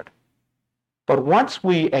the Lord. But once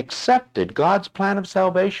we accepted God's plan of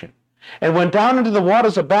salvation and went down into the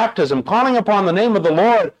waters of baptism, calling upon the name of the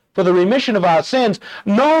Lord for the remission of our sins,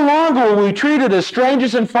 no longer were we treated as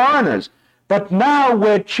strangers and foreigners, but now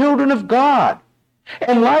we're children of God.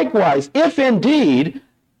 And likewise, if indeed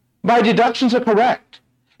my deductions are correct,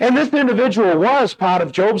 and this individual was part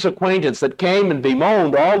of Job's acquaintance that came and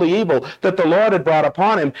bemoaned all the evil that the Lord had brought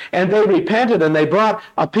upon him, and they repented and they brought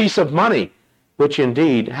a piece of money, which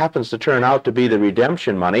indeed happens to turn out to be the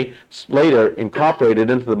redemption money, later incorporated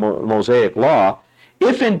into the Mosaic law,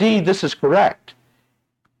 if indeed this is correct,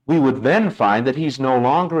 we would then find that he's no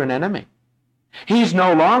longer an enemy. He's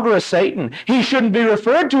no longer a Satan. He shouldn't be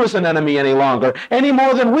referred to as an enemy any longer, any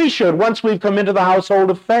more than we should once we've come into the household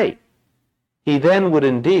of faith. He then would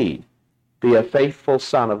indeed be a faithful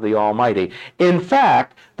son of the Almighty. In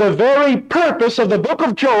fact, the very purpose of the book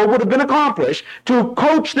of Job would have been accomplished, to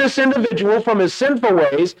coach this individual from his sinful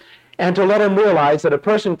ways and to let him realize that a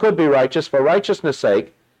person could be righteous for righteousness'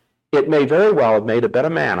 sake. It may very well have made a better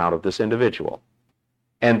man out of this individual.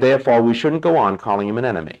 And therefore, we shouldn't go on calling him an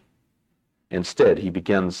enemy. Instead, he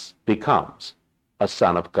becomes a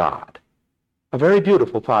son of God. A very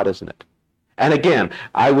beautiful thought, isn't it? And again,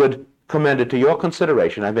 I would commend it to your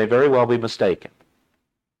consideration. I may very well be mistaken,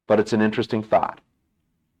 but it's an interesting thought.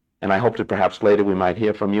 And I hope that perhaps later we might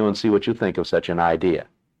hear from you and see what you think of such an idea.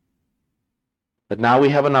 But now we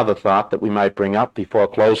have another thought that we might bring up before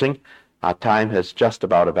closing. Our time has just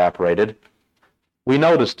about evaporated. We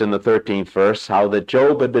noticed in the 13th verse how that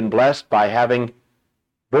Job had been blessed by having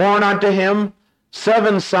born unto him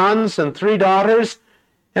 7 sons and 3 daughters.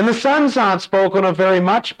 And the sons aren't spoken of very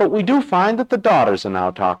much, but we do find that the daughters are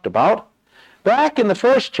now talked about. Back in the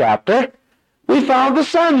first chapter, we found the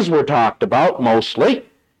sons were talked about mostly,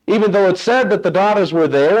 even though it said that the daughters were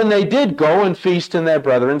there and they did go and feast in their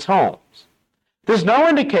brethren's homes. There's no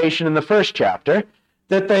indication in the first chapter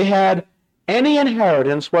that they had any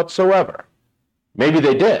inheritance whatsoever. Maybe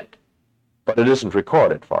they did, but it isn't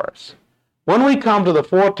recorded for us. When we come to the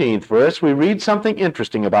 14th verse, we read something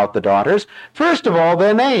interesting about the daughters. First of all,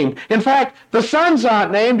 they're named. In fact, the sons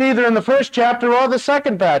aren't named either in the first chapter or the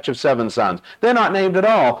second batch of 7 sons. They're not named at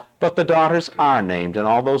all, but the daughters are named, and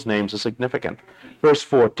all those names are significant. Verse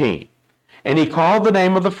 14, and he called the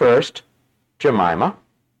name of the first Jemimah,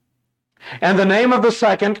 and the name of the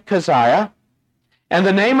second Keziah, and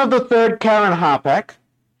the name of the third Karen-Happuch.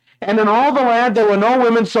 And in all the land there were no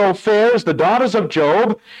women so fair as the daughters of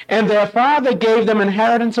Job, and their father gave them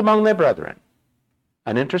inheritance among their brethren.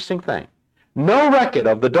 An interesting thing. No record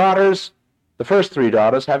of the daughters, the first 3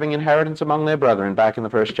 daughters, having inheritance among their brethren back in the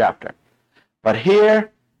first chapter. But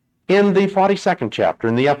here in the 42nd chapter,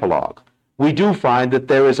 in the Epilogue, we do find that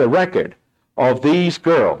there is a record of these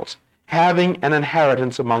girls having an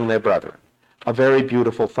inheritance among their brethren. A very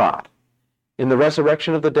beautiful thought. In the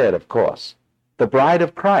resurrection of the dead, of course, the bride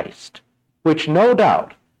of Christ, which no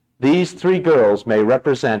doubt these 3 girls may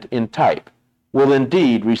represent in type, will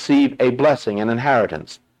indeed receive a blessing and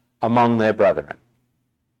inheritance among their brethren.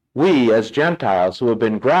 We, as Gentiles who have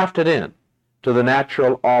been grafted in to the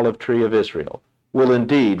natural olive tree of Israel, will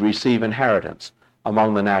indeed receive inheritance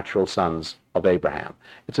among the natural sons of Abraham.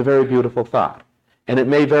 It's a very beautiful thought. And it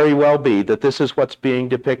may very well be that this is what's being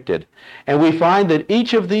depicted. And we find that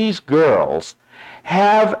each of these girls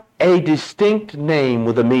have a distinct name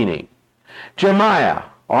with a meaning. Jemiah,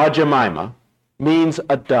 or Jemimah, means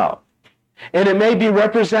a dove. And it may be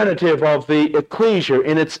representative of the ecclesia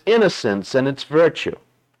in its innocence and its virtue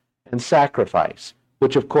and sacrifice,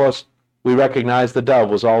 which of course we recognize the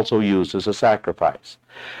dove was also used as a sacrifice.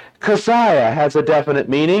 Keziah has a definite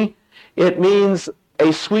meaning. It means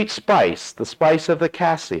a sweet spice, the spice of the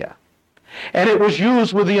cassia. And it was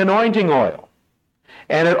used with the anointing oil.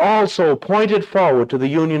 And it also pointed forward to the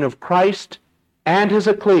union of Christ and his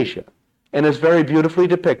ecclesia, and is very beautifully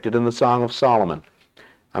depicted in the Song of Solomon.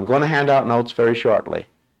 I'm going to hand out notes very shortly,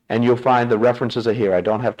 and you'll find the references are here. I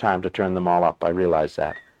don't have time to turn them all up. I realize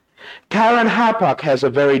that. Karen-Happuch has a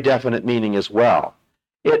very definite meaning as well.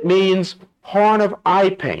 It means horn of eye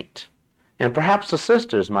paint. And perhaps the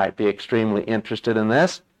sisters might be extremely interested in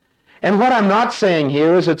this. And what I'm not saying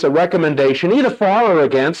here is it's a recommendation either for or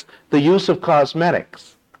against the use of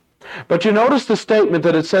cosmetics. But you notice the statement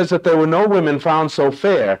that it says that there were no women found so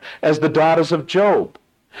fair as the daughters of Job.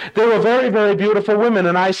 They were very, very beautiful women,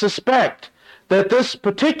 and I suspect that this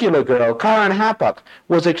particular girl, Karen-Happuch,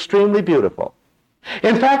 was extremely beautiful.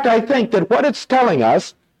 In fact, I think that what it's telling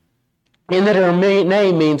us, in that her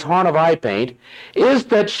name means horn of eye paint, is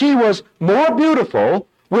that she was more beautiful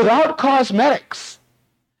without cosmetics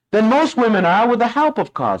than most women are with the help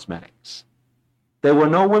of cosmetics. There were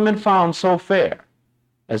no women found so fair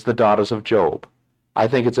as the daughters of Job. I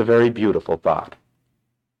think it's a very beautiful thought.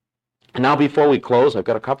 And now before we close, I've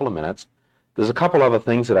got a couple of minutes. There's a couple other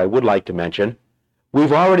things that I would like to mention.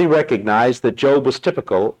 We've already recognized that Job was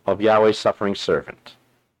typical of Yahweh's suffering servant.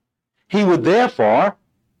 He would therefore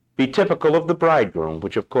be typical of the bridegroom,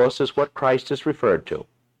 which of course is what Christ is referred to.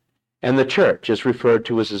 And the church is referred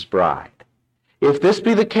to as his bride. If this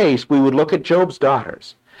be the case, we would look at Job's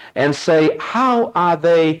daughters and say, how are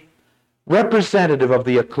they representative of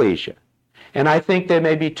the ecclesia? And I think there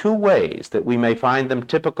may be 2 ways that we may find them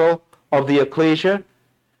typical of the ecclesia.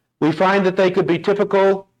 We find that they could be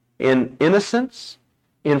typical in innocence,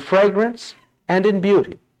 in fragrance, and in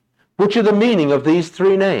beauty, which are the meaning of these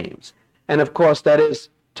 3 names. And of course, that is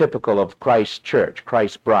typical of Christ's church,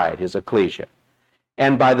 Christ's bride, his ecclesia.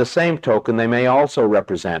 And by the same token, they may also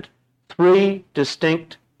represent 3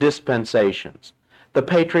 distinct dispensations. The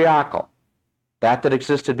patriarchal, that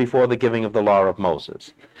existed before the giving of the law of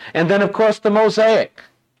Moses. And then, of course, the Mosaic.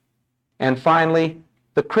 And finally,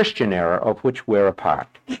 the Christian era, of which we're a part.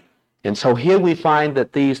 And so here we find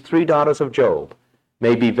that these 3 daughters of Job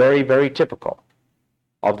may be very, very typical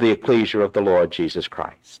of the ecclesia of the Lord Jesus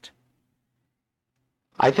Christ.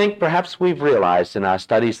 I think perhaps we've realized in our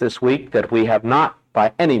studies this week that we have not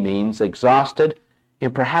by any means exhausted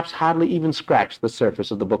and perhaps hardly even scratched the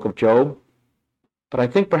surface of the book of Job. But I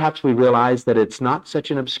think perhaps we realize that it's not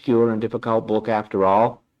such an obscure and difficult book after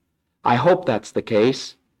all. I hope that's the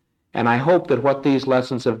case, and I hope that what these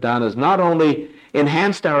lessons have done is not only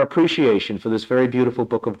enhanced our appreciation for this very beautiful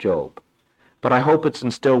book of Job, but I hope it's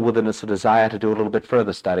instilled within us a desire to do a little bit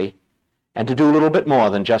further study and to do a little bit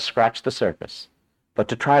more than just scratch the surface, but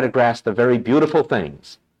to try to grasp the very beautiful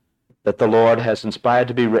things that the Lord has inspired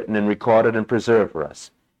to be written and recorded and preserved for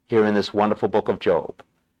us here in this wonderful book of Job,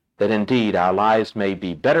 that indeed our lives may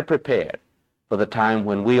be better prepared for the time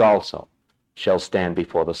when we also shall stand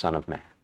before the Son of Man.